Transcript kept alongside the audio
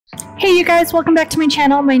Hey you guys, welcome back to my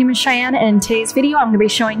channel. My name is Cheyenne, and in today's video I'm going to be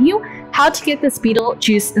showing you how to get this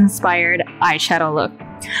Beetlejuice inspired eyeshadow look.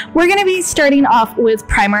 We're going to be starting off with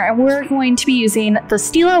primer, and we're going to be using the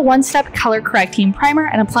Stila One-Step Color Correcting Primer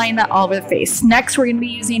and applying that all over the face. Next, we're going to be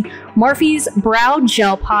using Morphe's Brow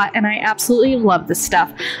Gel Pot, and I absolutely love this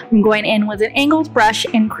stuff. I'm going in with an angled brush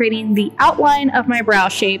and creating the outline of my brow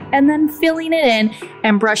shape, and then filling it in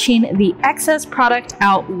and brushing the excess product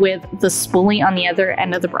out with the spoolie on the other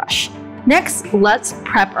end of the brush. Next, let's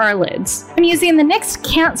prep our lids. I'm using the NYX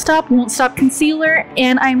Can't Stop Won't Stop Concealer,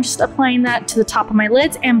 and I'm just applying that to the top of my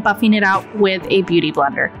lids and buffing it out with a beauty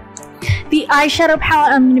blender. The eyeshadow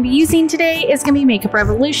palette I'm going to be using today is going to be Makeup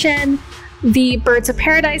Revolution, the Birds of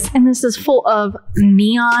Paradise, and this is full of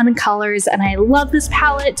neon colors, and I love this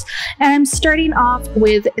palette. And I'm starting off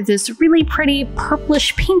with this really pretty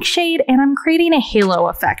purplish pink shade, and I'm creating a halo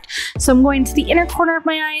effect. So I'm going to the inner corner of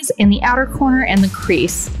my eyes, and the outer corner, and the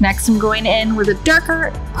crease. Next, I'm going in with a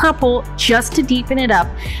darker purple just to deepen it up,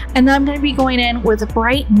 and then I'm going to be going in with a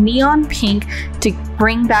bright neon pink to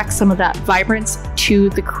bring back some of that vibrance to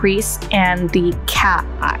the crease and the cat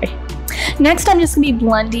eye. Next, I'm just going to be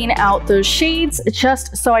blending out those shades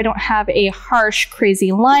just so I don't have a harsh,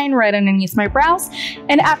 crazy line right underneath my brows.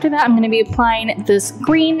 And after that, I'm going to be applying this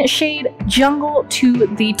green shade, Jungle, to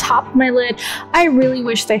the top of my lid. I really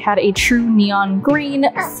wish they had a true neon green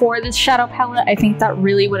for this shadow palette. I think that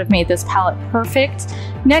really would have made this palette perfect.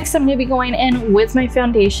 Next, I'm going to be going in with my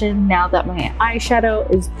foundation now that my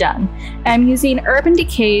eyeshadow is done. I'm using Urban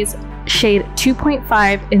Decay's shade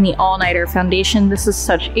 2.5 in the All Nighter foundation. This is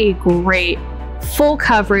such a great full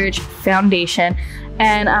coverage foundation,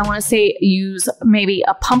 and I want to say use maybe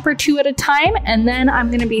a pump or two at a time, and then I'm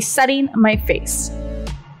going to be setting my face.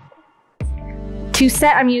 To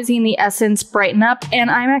set, I'm using the Essence Brighten Up, and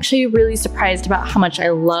I'm actually really surprised about how much I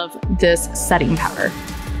love this setting powder.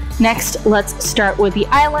 Next, let's start with the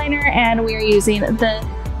eyeliner, and we are using the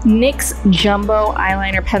NYX Jumbo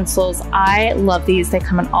eyeliner pencils. I love these. They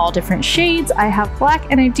come in all different shades. I have black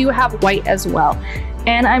and I do have white as well.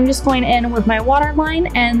 And I'm just going in with my waterline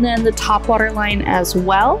and then the top waterline as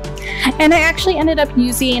well. And I actually ended up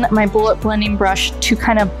using my bullet blending brush to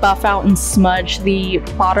kind of buff out and smudge the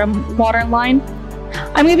bottom waterline.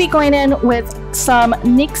 I'm going to be going in with some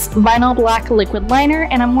NYX Vinyl Black Liquid Liner,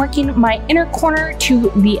 and I'm working my inner corner to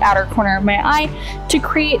the outer corner of my eye to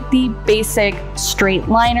create the basic straight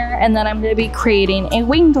liner, and then I'm going to be creating a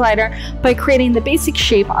winged liner by creating the basic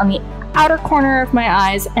shape on the outer corner of my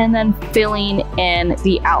eyes and then filling in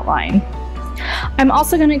the outline. I'm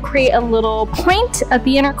also going to create a little point at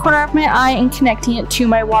the inner corner of my eye and connecting it to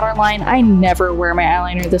my waterline. I never wear my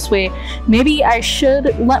eyeliner this way. Maybe I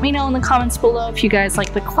should. Let me know in the comments below if you guys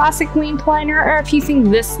like the classic winged liner or if you think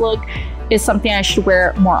this look is something I should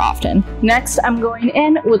wear more often. Next, I'm going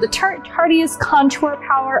in with the Tarteist Contour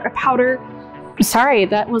Powder. Sorry,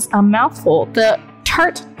 that was a mouthful. The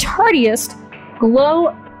Tarteist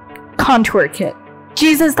Glow Contour Kit.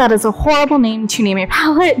 Jesus, that is a horrible name to name a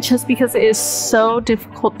palette just because it is so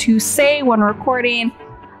difficult to say when recording,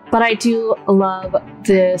 but I do love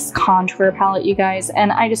this contour palette, you guys.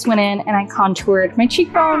 And I just went in and I contoured my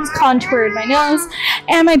cheekbones, contoured my nose,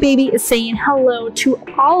 and my baby is saying hello to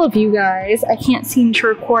all of you guys. I can't seem to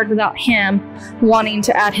record without him wanting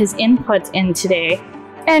to add his inputs in today.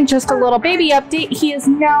 And just a little baby update, he is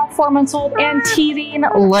now 4 months old and teething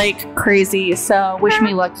like crazy, so wish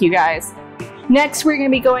me luck, you guys. Next, we're going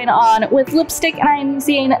to be going on with lipstick, and I'm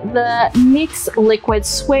using the NYX Liquid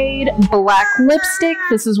Suede Black Lipstick.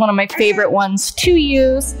 This is one of my favorite ones to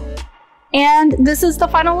use. And this is the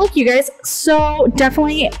final look, you guys. So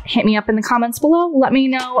definitely hit me up in the comments below. Let me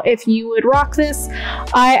know if you would rock this.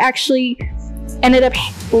 I actually ended up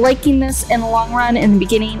liking this in the long run. In the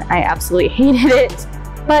beginning, I absolutely hated it.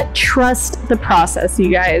 But trust the process,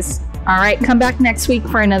 you guys. All right, come back next week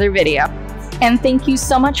for another video. And thank you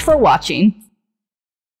so much for watching.